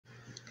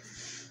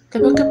The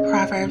book of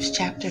Proverbs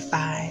chapter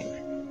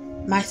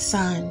 5. My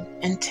son,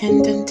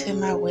 attend unto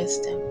my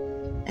wisdom,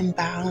 and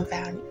bow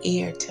thine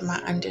ear to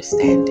my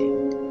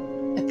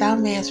understanding, that thou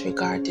mayest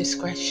regard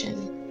discretion,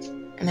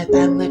 and that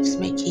thy lips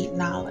may keep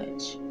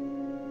knowledge.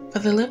 For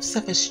the lips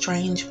of a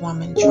strange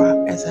woman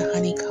drop as a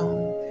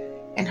honeycomb,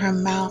 and her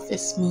mouth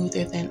is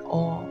smoother than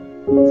oil.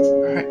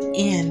 Her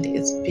end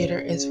is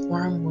bitter as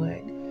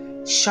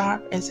wormwood,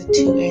 sharp as a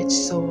two-edged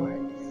sword.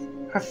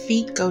 Her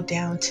feet go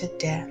down to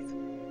death.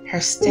 Her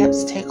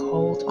steps take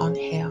hold on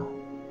hell.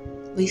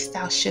 Lest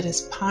thou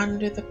shouldest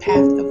ponder the path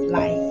of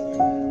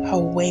life, her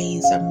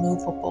ways are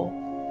movable,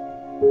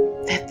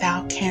 that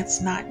thou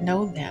canst not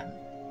know them.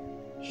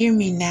 Hear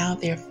me now,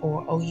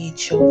 therefore, O ye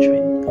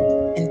children,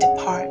 and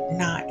depart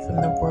not from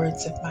the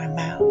words of my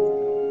mouth.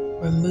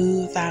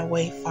 Remove thy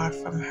way far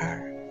from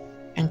her,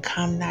 and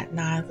come not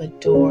nigh the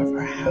door of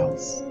her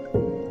house,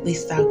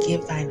 lest thou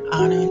give thine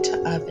honor unto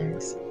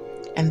others,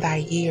 and thy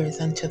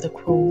years unto the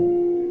cruel.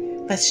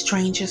 Let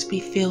strangers be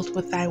filled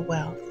with thy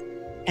wealth,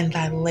 and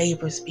thy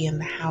labors be in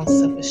the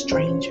house of a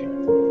stranger.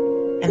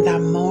 And thou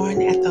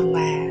mourn at the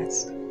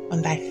last,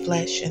 when thy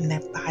flesh and thy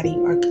body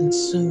are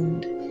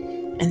consumed,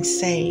 and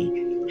say,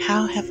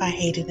 how have I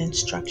hated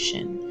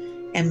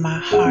instruction, and my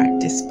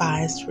heart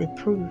despised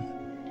reproof,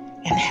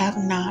 and have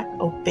not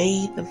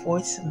obeyed the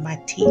voice of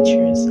my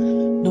teachers,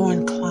 nor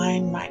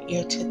inclined my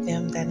ear to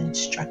them that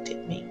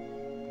instructed me.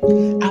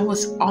 I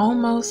was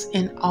almost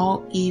in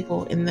all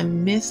evil in the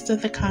midst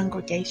of the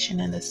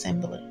congregation and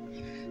assembly.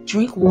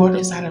 Drink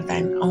waters out of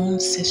thine own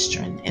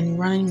cistern, and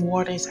running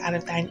waters out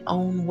of thine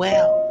own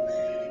well.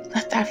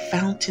 Let thy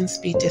fountains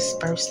be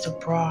dispersed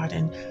abroad,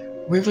 and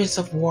rivers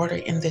of water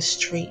in the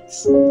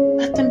streets.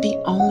 Let them be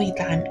only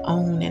thine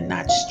own, and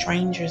not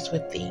strangers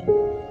with thee.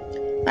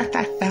 Let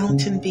thy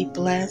fountain be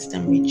blessed,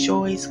 and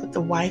rejoice with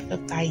the wife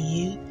of thy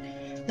youth.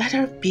 Let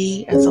her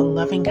be as a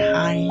loving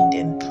hind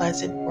and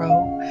pleasant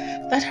roe.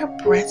 Let her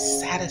breast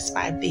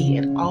satisfy thee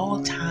at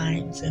all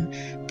times, and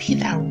be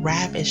thou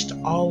ravished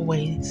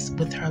always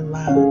with her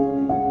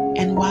love.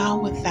 And while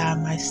with thou,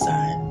 my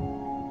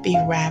son, be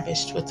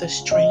ravished with a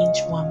strange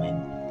woman,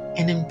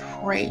 and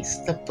embrace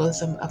the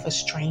bosom of a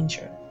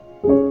stranger.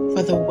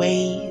 For the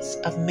ways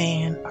of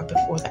man are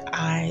before the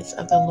eyes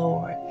of the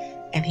Lord,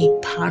 and he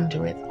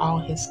pondereth all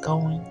his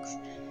goings.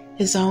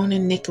 His own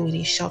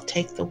iniquity shall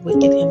take the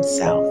wicked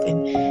himself,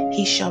 and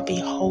he shall be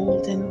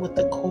holden with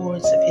the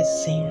cords of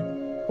his sin.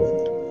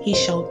 He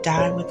shall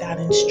die without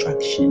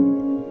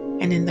instruction,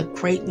 and in the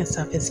greatness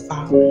of his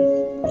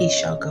folly he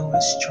shall go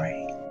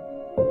astray.